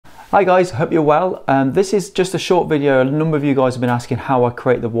Hi guys, hope you're well. This is just a short video. A number of you guys have been asking how I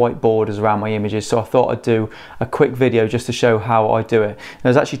create the white borders around my images, so I thought I'd do a quick video just to show how I do it.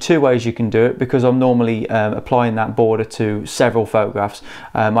 There's actually two ways you can do it, because I'm normally applying that border to several photographs.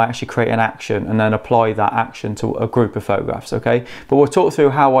 I actually create an action and then apply that action to a group of photographs, okay? But we'll talk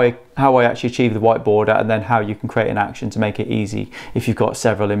through how I actually achieve the white border, and then how you can create an action to make it easy if you've got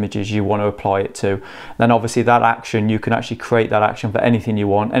several images you want to apply it to. Then obviously that action, you can actually create that action for anything you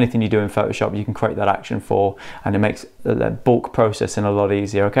want, anything you do in Photoshop you can create that action for, and it makes the bulk processing a lot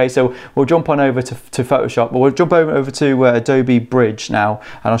easier. Okay, so we'll jump on over to Photoshop. We'll jump over to Adobe Bridge now,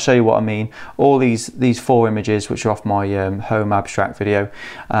 and I'll show you what I mean. All these four images, which are off my home abstract video,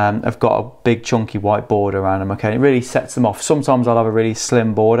 have got a big chunky white border around them. Okay, it really sets them off. Sometimes I'll have a really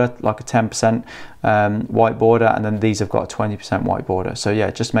slim border, like a 10% white border, and then these have got a 20% white border. So yeah,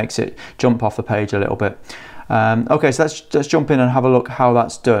 it just makes it jump off the page a little bit. Okay, so let's jump in and have a look how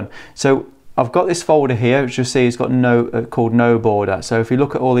that's done. So I've got this folder here, which you'll see it's got called no border. So if you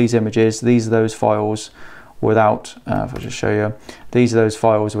look at all these images, these are those files without, if I just show you, these are those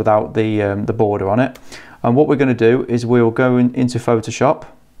files without the border on it. And what we're going to do is we'll go into Photoshop.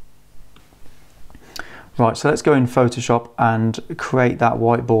 Right, so let's go in Photoshop and create that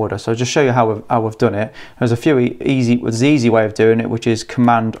white border. So I'll just show you how I've done it. There's a few easy way of doing it, which is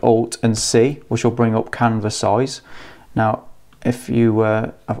Command Alt and C, which will bring up canvas size. Now, if you,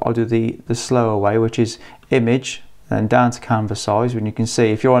 I'll do the slower way, which is Image, then down to canvas size. When you can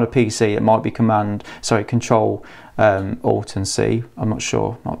see, if you're on a PC, it might be Control Alt and C. I'm not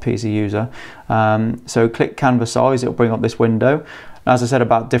sure, not a PC user. So click canvas size, it'll bring up this window. As I said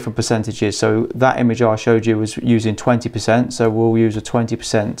about different percentages, so that image I showed you was using 20%, so we'll use a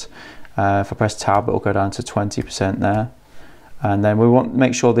 20%. If I press tab, it'll go down to 20% there. And then we want to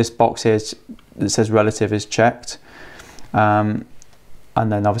make sure this box here that says relative is checked. And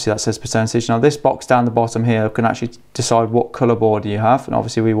then obviously that says percentage. Now this box down the bottom here can actually decide what color border you have, and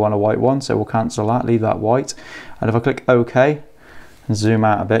obviously we want a white one, so we'll cancel that, leave that white. And if I click OK and zoom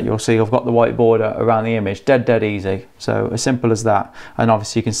out a bit, you'll see I've got the white border around the image. Dead easy. So as simple as that. And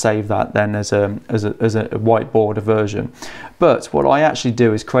obviously you can save that then as a white border version. But what I actually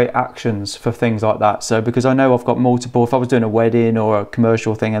do is create actions for things like that. So because I know I've got multiple, if I was doing a wedding or a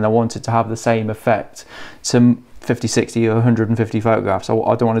commercial thing and I wanted to have the same effect to 50, 60 or 150 photographs, I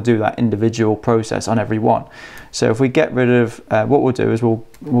don't want to do that individual process on every one. So if we get rid of, what we'll do is we'll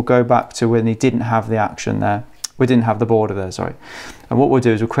go back to when you didn't have the action there. We didn't have the border there, sorry. And what we'll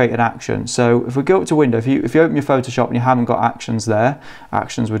do is we'll create an action. So if we go up to window, if you open your Photoshop and you haven't got actions there,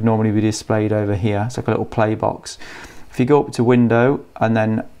 actions would normally be displayed over here. It's like a little play box. If you go up to window and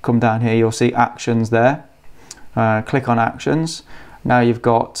then come down here, you'll see actions there. Click on actions. Now you've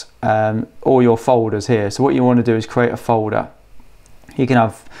got all your folders here. So what you want to do is create a folder. You can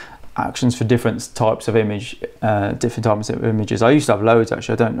have actions for different types of images. I used to have loads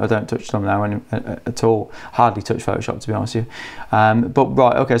actually. I don't touch them now at all. Hardly touch Photoshop, to be honest with you. But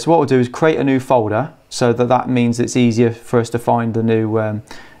right, okay. So what we'll do is create a new folder, so that means it's easier for us to find the new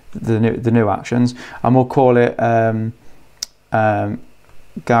actions, and we'll call it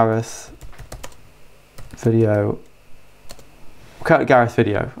Gareth video. Gareth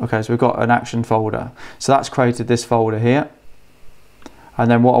video. Okay, so we've got an action folder. So that's created this folder here. And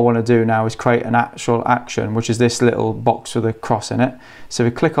then what I want to do now is create an actual action, which is this little box with a cross in it. So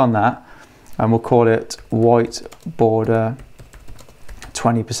we click on that and we'll call it white border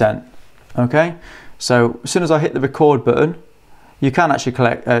 20%. Okay, so as soon as I hit the record button, you can actually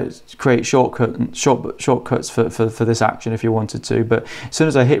create shortcuts for this action if you wanted to, but as soon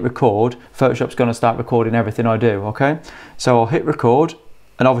as I hit record, Photoshop's going to start recording everything I do. Okay, so I'll hit record.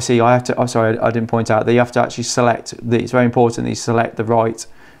 And obviously I have to, sorry, I didn't point out that you have to actually select, it's very important that you select the right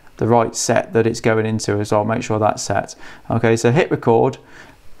set that it's going into as well. Make sure that's set. Okay, so hit record.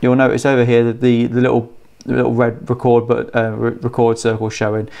 You'll notice over here that the little red record circle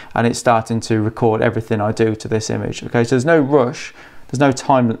showing, and it's starting to record everything I do to this image. Okay, so there's no rush, there's no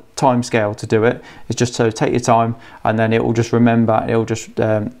time scale to do it. It's just so take your time, and then it will just remember, it will just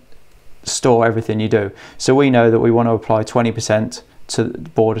store everything you do. So we know that we want to apply 20% to the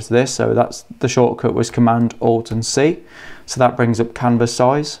border to this, so that's the shortcut was Command Alt and C. So that brings up canvas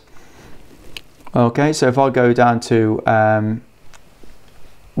size. Okay, so if I go down to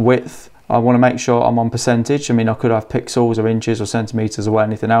width, I want to make sure I'm on percentage. I mean, I could have pixels or inches or centimeters or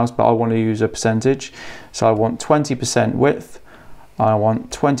anything else, but I want to use a percentage. So I want 20% width, I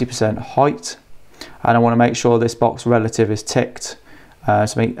want 20% height, and I want to make sure this box relative is ticked.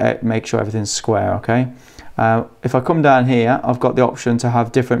 So make sure everything's square. Okay. If I come down here, I've got the option to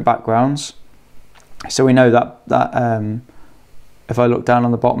have different backgrounds. So we know that if I look down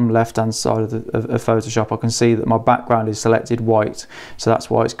on the bottom left hand side of Photoshop, I can see that my background is selected white, so that's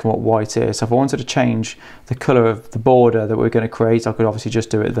why it's come up white here. So if I wanted to change the colour of the border that we're going to create, I could obviously just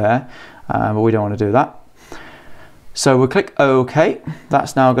do it there, but we don't want to do that. So we'll click OK.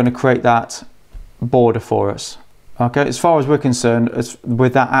 That's now going to create that border for us. Okay, as far as we're concerned,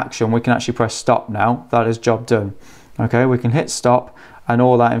 with that action, we can actually press stop now. That is job done. Okay, we can hit stop and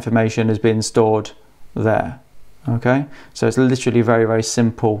all that information is being stored there. Okay, so it's literally very, very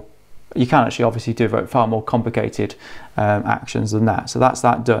simple. You can actually obviously do far more complicated actions than that. So that's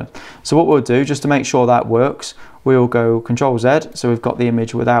that done. So what we'll do, just to make sure that works, we'll go Control Z. So we've got the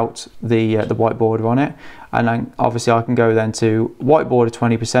image without the white border on it. And then obviously I can go then to white border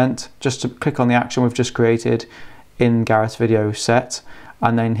 20%, just to click on the action we've just created in Gareth's video set,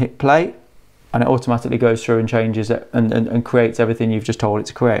 and then hit play, and it automatically goes through and changes it and creates everything you've just told it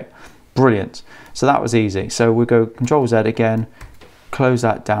to create. Brilliant. So that was easy. So we go Control Z again, close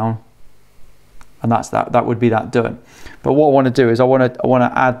that down, and that's that. That would be that done. But what I want to do is I want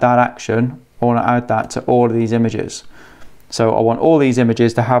to add that action. I want to add that to all of these images. So I want all these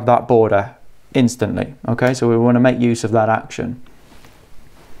images to have that border instantly. Okay, so we want to make use of that action.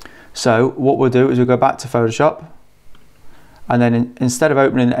 So what we'll do is we'll go back to Photoshop, and then instead of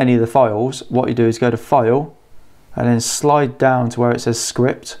opening any of the files, what you do is go to File, and then slide down to where it says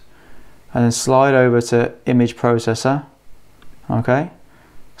Script, and then slide over to Image Processor. Okay,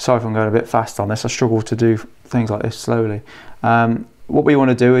 sorry if I'm going a bit fast on this, I struggle to do things like this slowly. What we want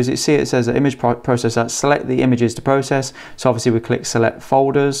to do is, it says that Image Processor, select the images to process. So obviously we click Select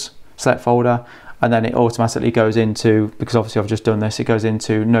Folders, Select Folder, and then it automatically goes into, because obviously I've just done this, it goes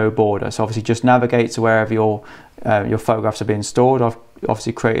into no border. So obviously just navigate to wherever your photographs are being stored. I've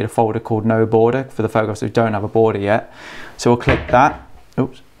obviously created a folder called no border for the photographs that don't have a border yet. So we'll click that.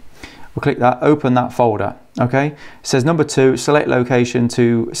 Oops. We'll click that, open that folder. Okay, it says number 2, select location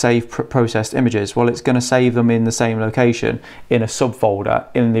to save processed images. Well, it's going to save them in the same location in a subfolder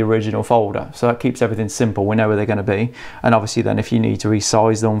in the original folder. So that keeps everything simple. We know where they're going to be. And obviously then if you need to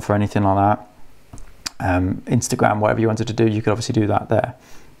resize them for anything like that, Instagram, whatever you wanted to do, you could obviously do that there.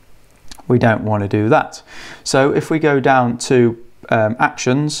 We don't want to do that. So if we go down to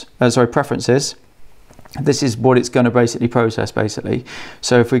preferences, this is what it's going to basically process basically.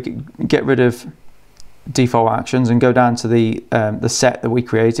 So if we get rid of default actions and go down to the set that we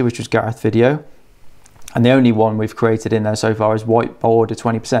created, which was Gareth video, and the only one we've created in there so far is white border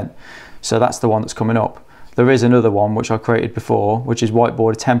 20%. So that's the one that's coming up. There is another one which I created before, which is white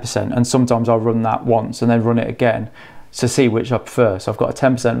border 10%, and sometimes I run that once and then run it again to see which I prefer. So I've got a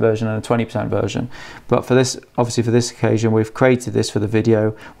 10% version and a 20% version. But for this, obviously for this occasion, we've created this for the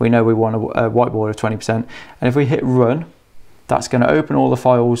video. We know we want a white border of 20%. And if we hit run, that's going to open all the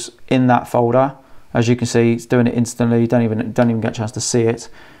files in that folder. As you can see, it's doing it instantly. You don't even get a chance to see it.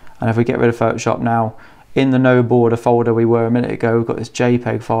 And if we get rid of Photoshop now, in the no border folder we were a minute ago, we've got this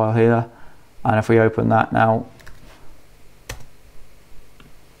JPEG file here. And if we open that now,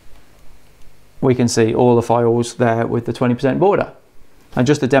 we can see all the files there with the 20% border. And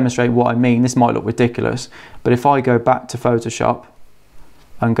just to demonstrate what I mean, this might look ridiculous, but if I go back to Photoshop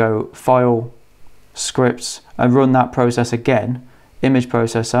and go File, Scripts, and run that process again, Image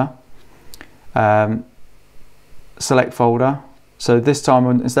Processor, select folder. So this time,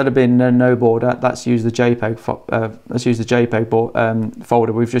 instead of being no border, let's use the JPEG.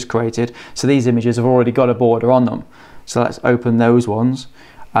 Folder we've just created. So these images have already got a border on them. So let's open those ones.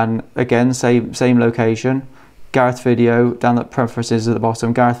 And again, same location, Gareth video, down at preferences at the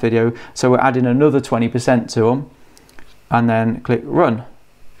bottom, Gareth video. So we're adding another 20% to them, and then click run.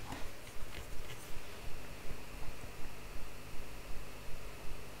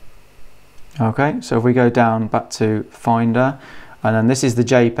 Okay, so if we go down back to Finder, and then this is the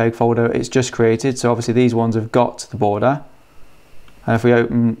JPEG folder it's just created. So obviously these ones have got the border. And if we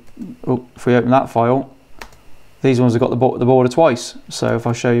open that file, these ones have got the border twice. So if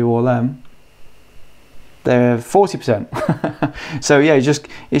I show you all them, they're 40%. So yeah,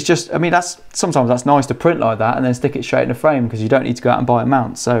 it's just, I mean, sometimes that's nice to print like that and then stick it straight in a frame because you don't need to go out and buy a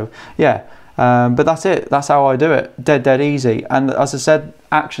mount. So yeah, but that's it. That's how I do it. Dead easy. And as I said,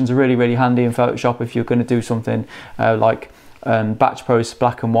 actions are really handy in Photoshop if you're going to do something like batch post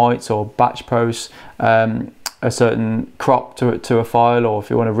black and whites, or batch post a certain crop to a file, or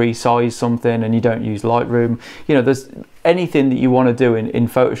if you want to resize something and you don't use Lightroom, you know, there's anything that you want to do in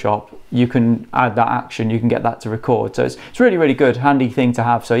Photoshop, you can add that action, you can get that to record. So it's really good, handy thing to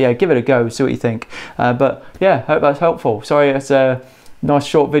have. So yeah, give it a go, see what you think. But yeah, hope that's helpful. Sorry, it's nice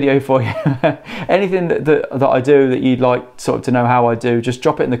short video for you. Anything that I do that you'd like sort of to know how I do, just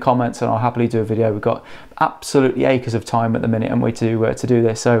drop it in the comments and I'll happily do a video. We've got absolutely acres of time at the minute and we to do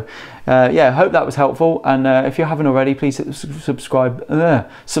this. So yeah, I hope that was helpful, and if you haven't already, please hit the subscribe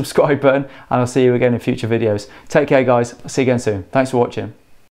button, and I'll see you again in future videos. Take care guys, I'll see you again soon. Thanks for watching.